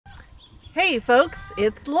Hey folks,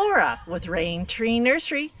 it's Laura with Rain Tree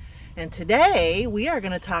Nursery, and today we are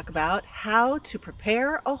going to talk about how to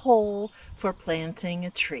prepare a hole for planting a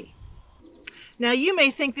tree. Now you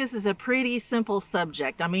may think this is a pretty simple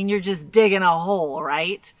subject. I mean, you're just digging a hole,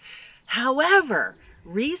 right? However,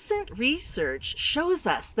 recent research shows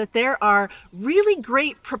us that there are really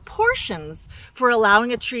great proportions for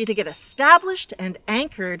allowing a tree to get established and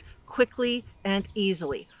anchored quickly and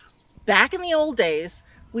easily. Back in the old days,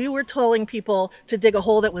 we were telling people to dig a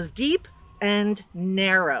hole that was deep and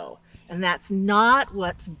narrow, and that's not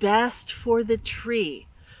what's best for the tree.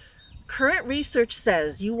 Current research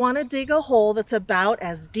says you want to dig a hole that's about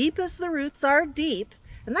as deep as the roots are deep,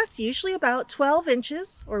 and that's usually about 12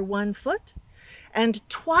 inches or 1 foot, and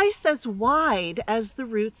twice as wide as the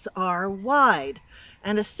roots are wide.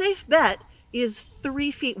 And a safe bet is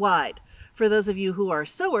 3 feet wide. For those of you who are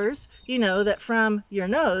sewers, you know that from your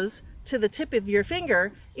nose to the tip of your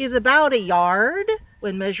finger is about a yard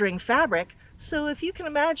when measuring fabric. So if you can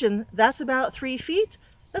imagine, that's about 3 feet.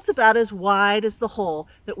 That's about as wide as the hole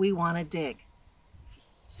that we want to dig.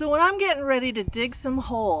 So when I'm getting ready to dig some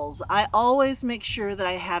holes, I always make sure that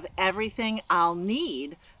I have everything I'll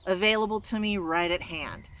need available to me right at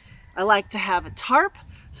hand. I like to have a tarp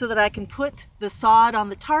so that I can put the sod on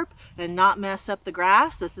the tarp and not mess up the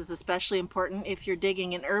grass. This is especially important if you're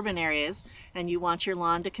digging in urban areas and you want your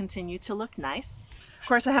lawn to continue to look nice. Of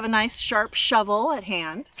course, I have a nice sharp shovel at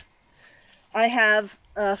hand. I have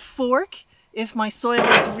a fork if my soil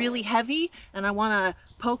is really heavy and I want to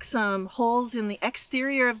poke some holes in the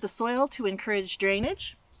exterior of the soil to encourage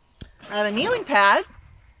drainage. I have a kneeling pad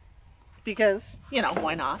because, you know,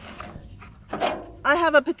 why not? I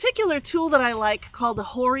have a particular tool that I like called a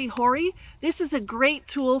Hori Hori. This is a great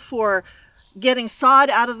tool for getting sod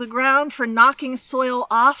out of the ground, for knocking soil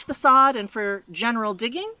off the sod, and for general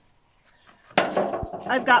digging.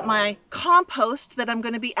 I've got my compost that I'm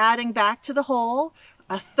going to be adding back to the hole.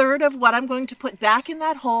 A third of what I'm going to put back in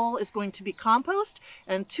that hole is going to be compost,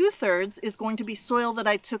 and 2/3 is going to be soil that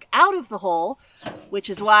I took out of the hole,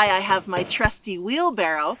 which is why I have my trusty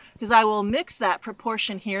wheelbarrow, because I will mix that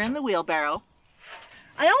proportion here in the wheelbarrow.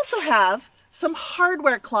 I also have some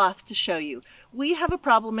hardware cloth to show you. We have a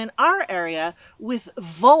problem in our area with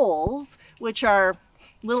voles, which are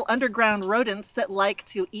little underground rodents that like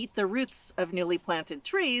to eat the roots of newly planted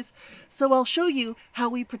trees. So I'll show you how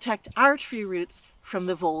we protect our tree roots from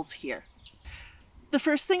the voles here. The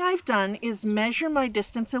first thing I've done is measure my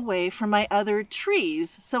distance away from my other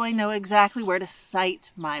trees so I know exactly where to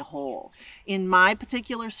site my hole. In my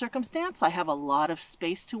particular circumstance, I have a lot of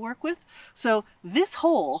space to work with, so this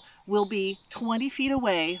hole will be 20 feet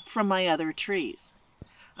away from my other trees.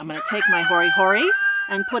 I'm going to take my Hori Hori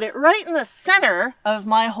and put it right in the center of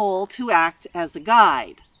my hole to act as a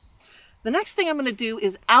guide. The next thing I'm going to do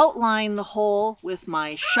is outline the hole with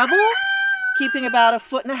my shovel, keeping about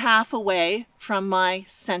 1.5 feet away from my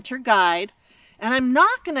center guide. And I'm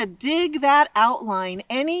not going to dig that outline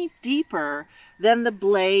any deeper than the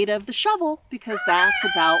blade of the shovel because that's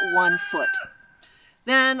about 1 foot.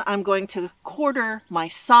 Then I'm going to quarter my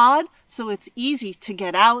sod so it's easy to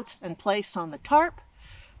get out and place on the tarp.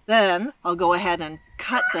 Then I'll go ahead and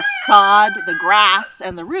cut the sod, the grass,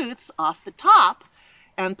 and the roots off the top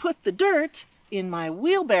and put the dirt in my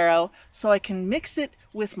wheelbarrow so I can mix it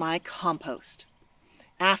with my compost.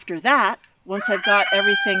 After that, once I've got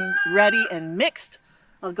everything ready and mixed,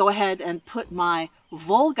 I'll go ahead and put my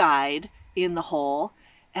vole guide in the hole,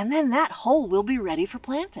 and then that hole will be ready for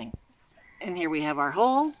planting. And here we have our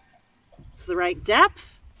hole. It's the right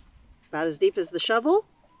depth, about as deep as the shovel.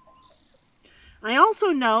 I also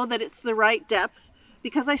know that it's the right depth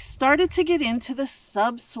because I started to get into the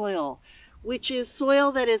subsoil, which is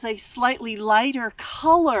soil that is a slightly lighter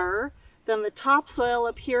color than the topsoil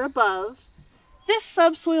up here above. This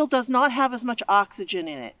subsoil does not have as much oxygen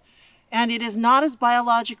in it, and it is not as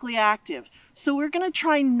biologically active. So we're going to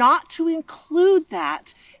try not to include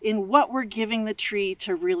that in what we're giving the tree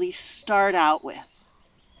to really start out with.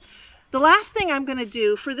 The last thing I'm going to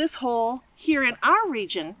do for this hole here in our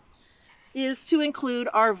region is to include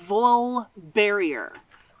our vole barrier.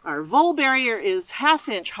 Our vole barrier is 1/2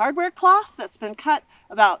 inch hardware cloth that's been cut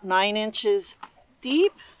about 9 inches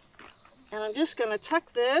deep. And I'm just going to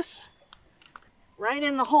tuck this right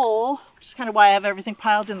in the hole, which is kind of why I have everything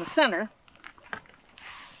piled in the center.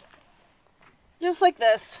 Just like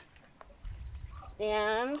this.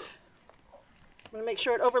 And I'm going to make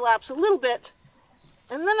sure it overlaps a little bit.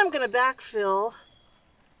 And then I'm going to backfill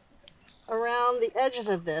around the edges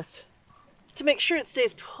of this to make sure it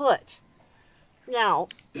stays put. Now,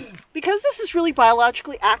 because this is really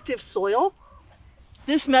biologically active soil,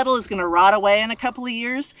 This metal is going to rot away in a couple of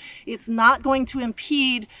years. It's not going to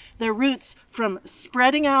impede the roots from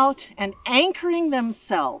spreading out and anchoring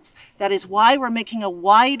themselves. That is why we're making a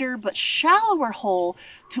wider but shallower hole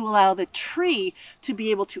to allow the tree to be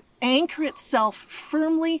able to anchor itself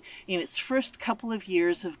firmly in its first couple of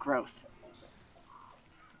years of growth.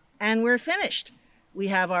 And we're finished. We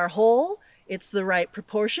have our hole. It's the right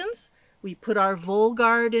proportions. We put our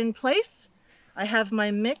VulGuard in place. I have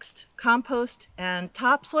my mixed compost and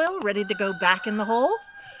topsoil ready to go back in the hole.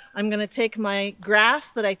 I'm going to take my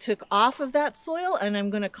grass that I took off of that soil and I'm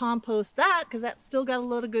going to compost that because that's still got a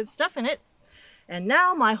lot of good stuff in it. And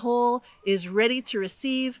now my hole is ready to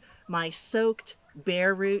receive my soaked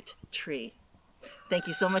bare root tree. Thank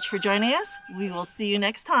you so much for joining us. We will see you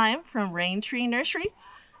next time from Rain Tree Nursery.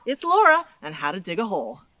 It's Laura and How to Dig a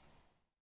Hole.